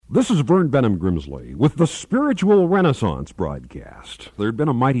This is Vern Benham Grimsley with the Spiritual Renaissance broadcast. There had been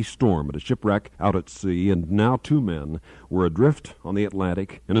a mighty storm at a shipwreck out at sea, and now 2 men were adrift on the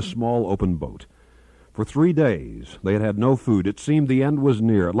Atlantic in a small open boat. For 3 days they had had no food. It seemed the end was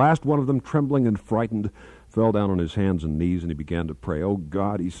near. At last one of them, trembling and frightened, fell down on his hands and knees, and he began to pray. "Oh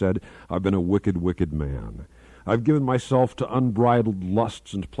God," he said, "I've been a wicked, wicked man. I've given myself to unbridled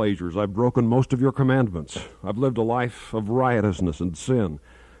lusts and pleasures. I've broken most of your commandments. I've lived a life of riotousness and sin."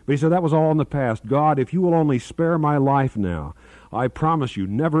 But he said, "That was all in the past. God, if you will only spare my life now, I promise you,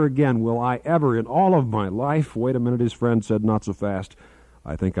 never again will I ever in all of my life—" Wait a minute, his friend said, "Not so fast.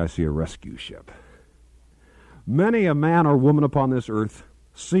 I think I see a rescue ship." Many a man or woman upon this earth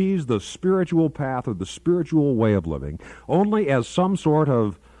sees the spiritual path or the spiritual way of living only as some sort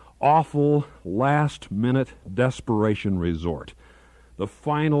of awful, last-minute desperation resort, the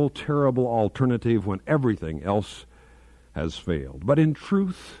final, terrible alternative when everything else has failed. But in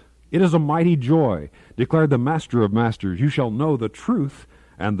truth, it is a mighty joy, declared the Master of Masters. You shall know the truth,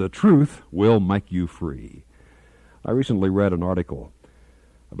 and the truth will make you free. I recently read an article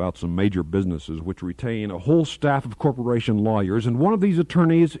about some major businesses which retain a whole staff of corporation lawyers, and one of these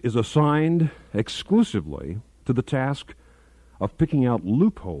attorneys is assigned exclusively to the task of picking out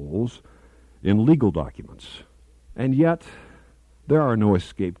loopholes in legal documents. And yet, there are no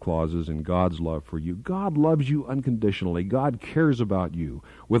escape clauses in God's love for you. God loves you unconditionally. God cares about you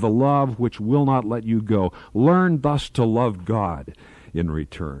with a love which will not let you go. Learn thus to love God in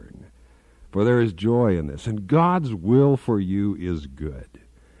return. For there is joy in this, and God's will for you is good.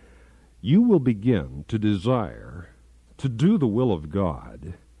 You will begin to desire to do the will of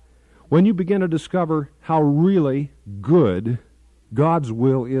God when you begin to discover how really good God's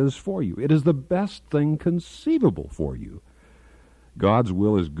will is for you. It is the best thing conceivable for you. God's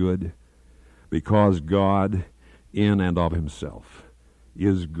will is good because God, in and of himself,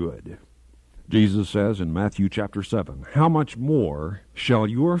 is good. Jesus says in Matthew chapter 7, "How much more shall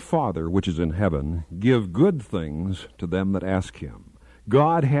your Father which is in heaven give good things to them that ask him?"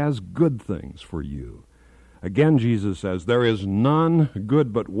 God has good things for you. Again, Jesus says, "There is none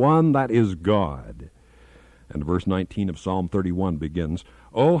good but one, that is God." And verse 19 of Psalm 31 begins,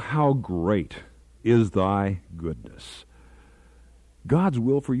 "Oh, how great is thy goodness." God's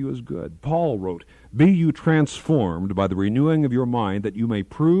will for you is good. Paul wrote, "Be you transformed by the renewing of your mind, that you may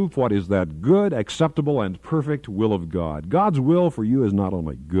prove what is that good, acceptable, and perfect will of God." God's will for you is not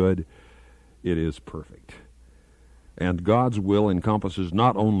only good, it is perfect. And God's will encompasses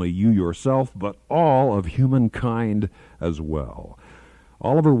not only you yourself, but all of humankind as well.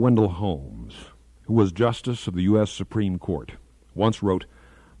 Oliver Wendell Holmes, who was Justice of the U.S. Supreme Court, once wrote,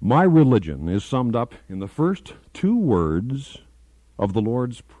 "My religion is summed up in the first 2 words of the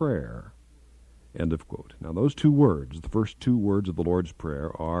Lord's Prayer." End of quote. Now those 2 words, the first 2 words of the Lord's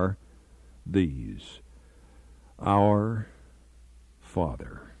Prayer, are these: Our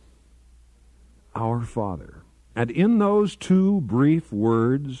Father. Our Father. And in those 2 brief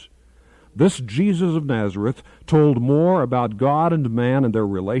words, this Jesus of Nazareth told more about God and man and their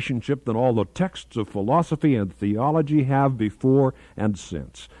relationship than all the texts of philosophy and theology have before and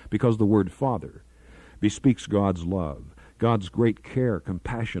since, because the word Father bespeaks God's love, God's great care,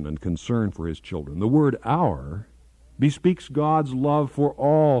 compassion, and concern for his children. The word Our bespeaks God's love for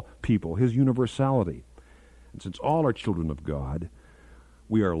all people, his universality. And since all are children of God,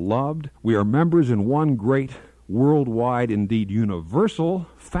 we are loved, we are members in one great, worldwide, indeed universal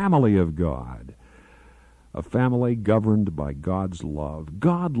family of God. A family governed by God's love.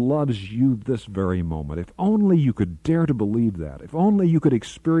 God loves you this very moment. If only you could dare to believe that. If only you could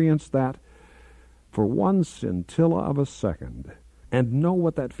experience that for one scintilla of a second and know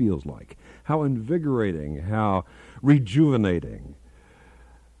what that feels like. How invigorating, how rejuvenating,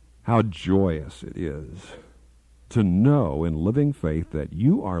 how joyous it is to know in living faith that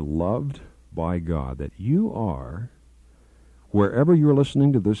you are loved by God, that you are, wherever you're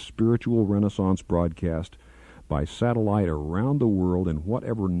listening to this Spiritual Renaissance broadcast, by satellite around the world, in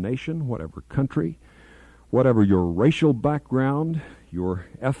whatever nation, whatever country, whatever your racial background, your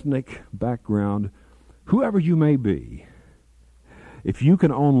ethnic background, whoever you may be, if you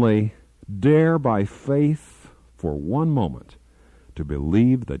can only dare by faith for one moment to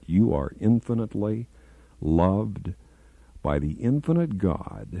believe that you are infinitely loved by the infinite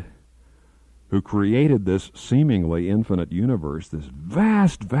God who created this seemingly infinite universe, this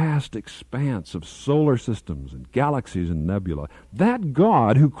vast, vast expanse of solar systems and galaxies and nebula. That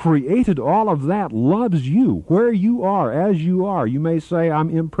God who created all of that loves you where you are, as you are. You may say, "I'm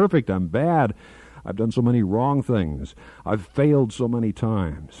imperfect, I'm bad, I've done so many wrong things, I've failed so many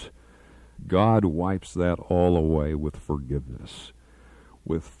times." God wipes that all away with forgiveness.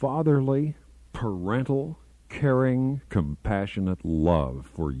 with fatherly, parental, caring, compassionate love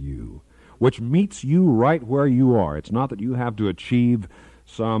for you, which meets you right where you are. It's not that you have to achieve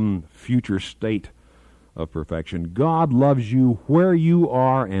some future state of perfection. God loves you where you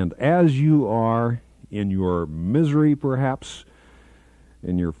are and as you are, in your misery perhaps,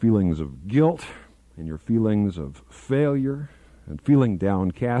 in your feelings of guilt, in your feelings of failure, and feeling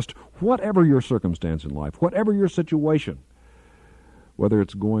downcast, whatever your circumstance in life, whatever your situation, whether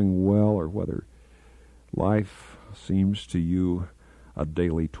it's going well or whether life seems to you a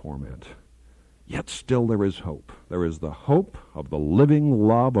daily torment. Yet still there is hope. There is the hope of the living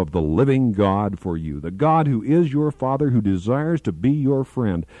love of the living God for you, the God who is your Father, who desires to be your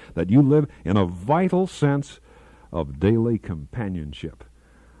friend, that you live in a vital sense of daily companionship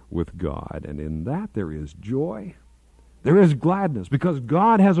with God. And in that there is joy, there is gladness, because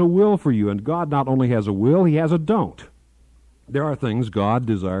God has a will for you, and God not only has a will, He has a don't. There are things God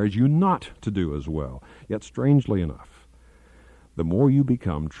desires you not to do as well. Yet strangely enough, the more you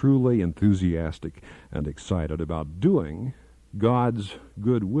become truly enthusiastic and excited about doing God's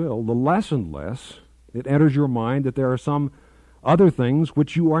good will, the less and less it enters your mind that there are some other things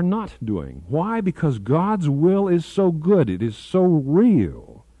which you are not doing. Why? Because God's will is so good. It is so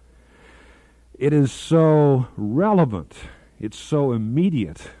real. It is so relevant. It's so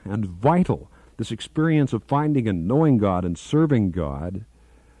immediate and vital, this experience of finding and knowing God and serving God,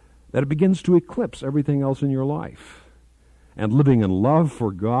 that it begins to eclipse everything else in your life. And living in love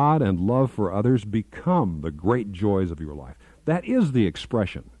for God and love for others become the great joys of your life. That is the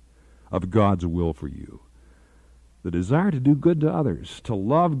expression of God's will for you. The desire to do good to others, to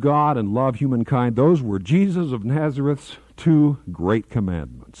love God and love humankind, those were Jesus of Nazareth's two great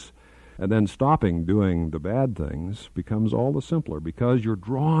commandments. And then stopping doing the bad things becomes all the simpler because you're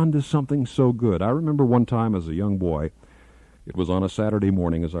drawn to something so good. I remember one time as a young boy, it was on a Saturday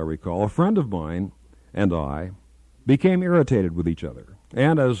morning as I recall, a friend of mine and I became irritated with each other.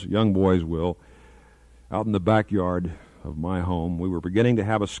 And as young boys will, out in the backyard of my home, we were beginning to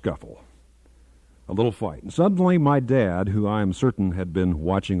have a scuffle, a little fight. And suddenly my dad, who I am certain had been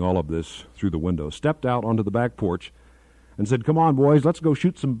watching all of this through the window, stepped out onto the back porch and said, "Come on, boys, let's go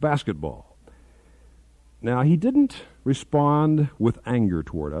shoot some basketball." Now, he didn't respond with anger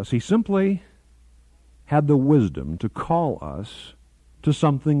toward us. He simply had the wisdom to call us to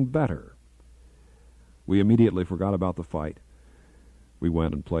something better. We immediately forgot about the fight. We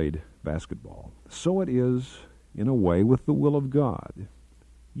went and played basketball. So it is, in a way, with the will of God.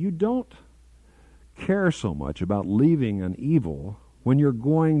 You don't care so much about leaving an evil when you're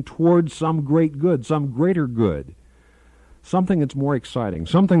going towards some great good, some greater good, something that's more exciting,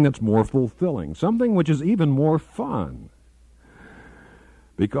 something that's more fulfilling, something which is even more fun.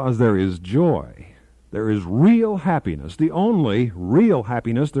 Because there is joy. There is real happiness, the only real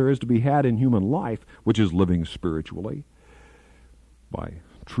happiness there is to be had in human life, which is living spiritually by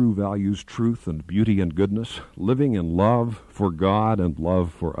true values, truth and beauty and goodness, living in love for God and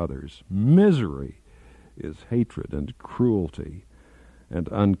love for others. Misery is hatred and cruelty and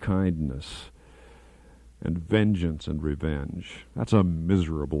unkindness and vengeance and revenge. That's a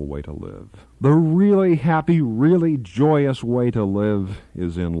miserable way to live. The really happy, really joyous way to live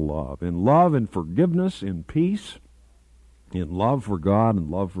is in love and forgiveness, in peace, in love for God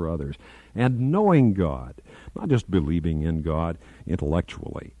and love for others, and knowing God, not just believing in God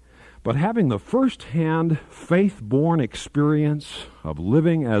intellectually, but having the first-hand, faith-born experience of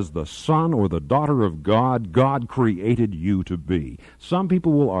living as the son or the daughter of God God created you to be. Some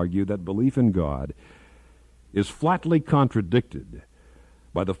people will argue that belief in God is flatly contradicted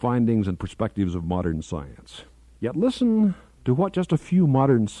by the findings and perspectives of modern science. Yet listen to what just a few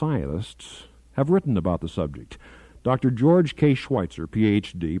modern scientists have written about the subject. Dr. George K. Schweitzer,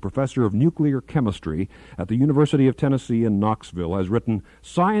 Ph.D., professor of nuclear chemistry at the University of Tennessee in Knoxville, has written,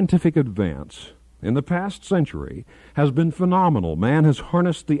 "Scientific advance in the past century has been phenomenal. Man has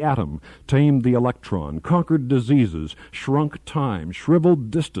harnessed the atom, tamed the electron, conquered diseases, shrunk time, shriveled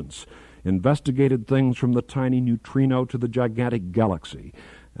distance, investigated things from the tiny neutrino to the gigantic galaxy,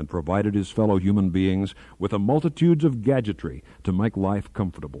 and provided his fellow human beings with a multitudes of gadgetry to make life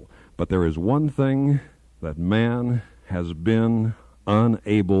comfortable. But there is one thing that man has been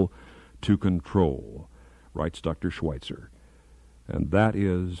unable to control," writes Dr. Schweitzer, "and that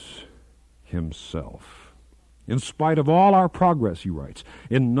is himself. In spite of all our progress," he writes,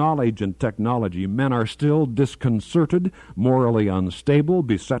 "in knowledge and technology, men are still disconcerted, morally unstable,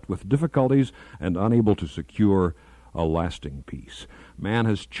 beset with difficulties, and unable to secure a lasting peace. Man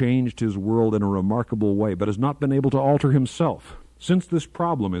has changed his world in a remarkable way, but has not been able to alter himself. Since this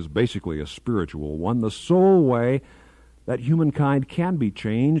problem is basically a spiritual one, the sole way that humankind can be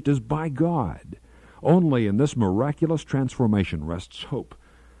changed is by God. Only in this miraculous transformation rests hope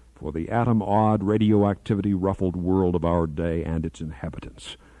for the atom-awed, radioactivity-ruffled world of our day and its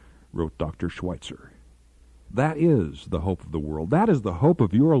inhabitants, wrote Dr. Schweitzer. That is the hope of the world. That is the hope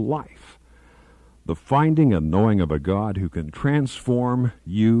of your life. The finding and knowing of a God who can transform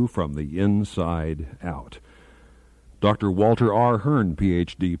you from the inside out. Dr. Walter R. Hearn,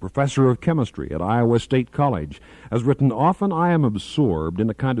 Ph.D., professor of chemistry at Iowa State College, has written, "Often I am absorbed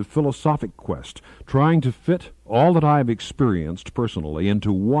in a kind of philosophic quest, trying to fit all that I have experienced personally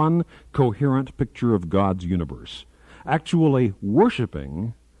into one coherent picture of God's universe, actually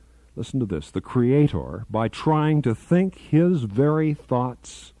worshiping, listen to this, the Creator by trying to think His very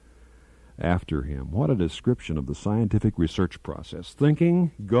thoughts after Him." What a description of the scientific research process.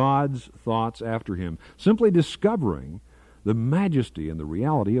 Thinking God's thoughts after Him. Simply discovering the majesty and the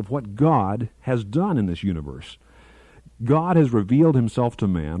reality of what God has done in this universe. God has revealed Himself to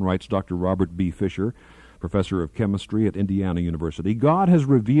man, writes Dr. Robert B. Fisher, professor of chemistry at Indiana University. God has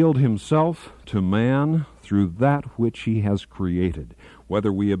revealed Himself to man through that which He has created.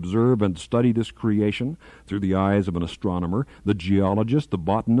 Whether we observe and study this creation through the eyes of an astronomer, the geologist, the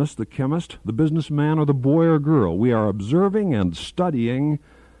botanist, the chemist, the businessman, or the boy or girl, we are observing and studying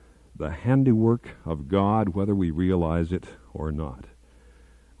the handiwork of God, whether we realize it or not,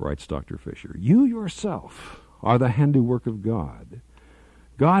 writes Dr. Fisher. You yourself are the handiwork of God.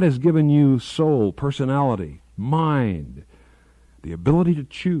 God has given you soul, personality, mind, the ability to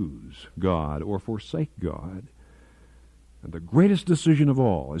choose God or forsake God. And the greatest decision of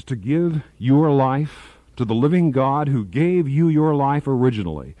all is to give your life to the living God who gave you your life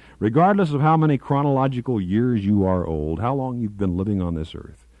originally, regardless of how many chronological years you are old, how long you've been living on this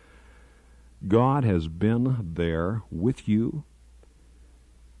earth. God has been there with you,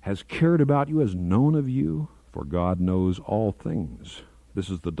 has cared about you, has known of you, for God knows all things. This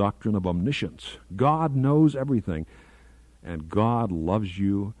is the doctrine of omniscience. God knows everything, and God loves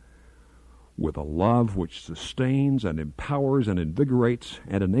you with a love which sustains and empowers and invigorates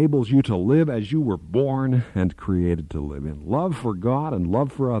and enables you to live as you were born and created to live, in love for God and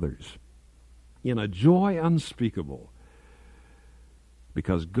love for others, in a joy unspeakable,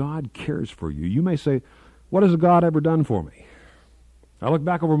 because God cares for you. You may say, what has God ever done for me? I look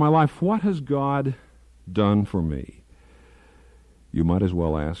back over my life, what has God done for me? You might as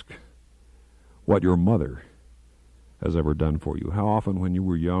well ask what your mother has ever done for you. How often when you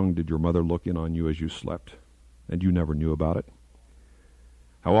were young did your mother look in on you as you slept and you never knew about it?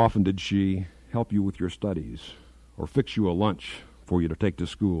 How often did she help you with your studies, or fix you a lunch for you to take to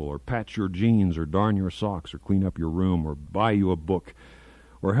school, or patch your jeans, or darn your socks, or clean up your room, or buy you a book,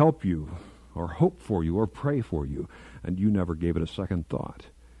 or help you, or hope for you, or pray for you, and you never gave it a second thought?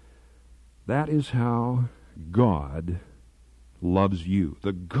 That is how God loves you.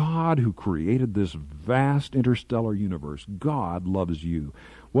 The God who created this vast interstellar universe, God loves you,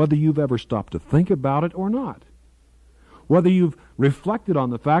 whether you've ever stopped to think about it or not, whether you've reflected on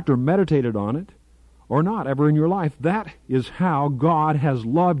the fact or meditated on it or not ever in your life. That is how God has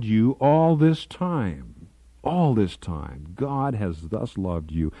loved you all this time. All this time, God has thus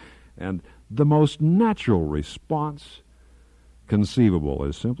loved you. And the most natural response conceivable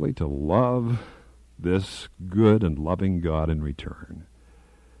is simply to love this good and loving God in return.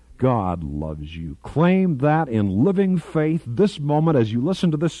 God loves you. Claim that in living faith this moment as you listen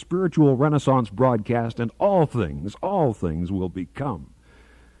to this Spiritual Renaissance broadcast, and all things will become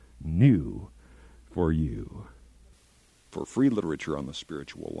new for you. For free literature on the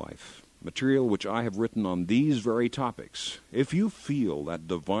spiritual life, material which I have written on these very topics, if you feel that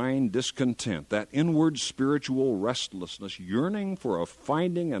divine discontent, that inward spiritual restlessness, yearning for a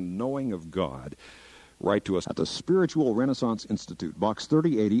finding and knowing of God, write to us at the Spiritual Renaissance Institute, Box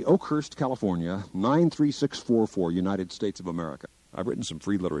 3080, Oakhurst, California, 93644, United States of America. I've written some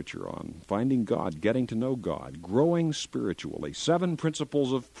free literature on finding God, getting to know God, growing spiritually, 7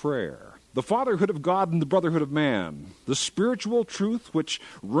 principles of prayer, the fatherhood of God and the brotherhood of man, the spiritual truth which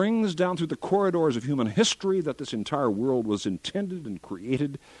rings down through the corridors of human history that this entire world was intended and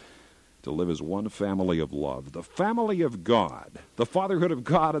created to live as one family of love, the family of God, the fatherhood of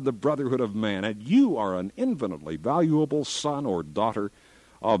God and the brotherhood of man. And you are an infinitely valuable son or daughter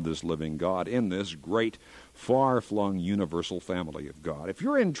of this living God in this great, far-flung, universal family of God. If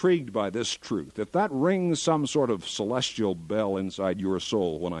you're intrigued by this truth, if that rings some sort of celestial bell inside your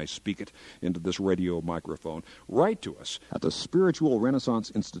soul when I speak it into this radio microphone, write to us at the Spiritual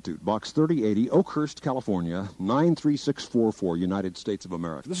Renaissance Institute, Box 3080, Oakhurst, California, 93644, United States of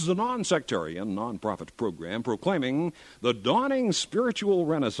America. This is a non-sectarian, non-profit program proclaiming the dawning spiritual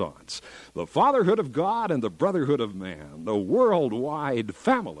renaissance, the fatherhood of God and the brotherhood of man, the worldwide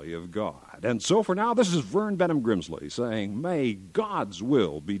family of God. And so for now, this is Vern Benham Grimsley saying, may God's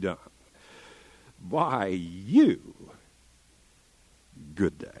will be done by you.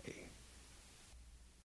 Good day.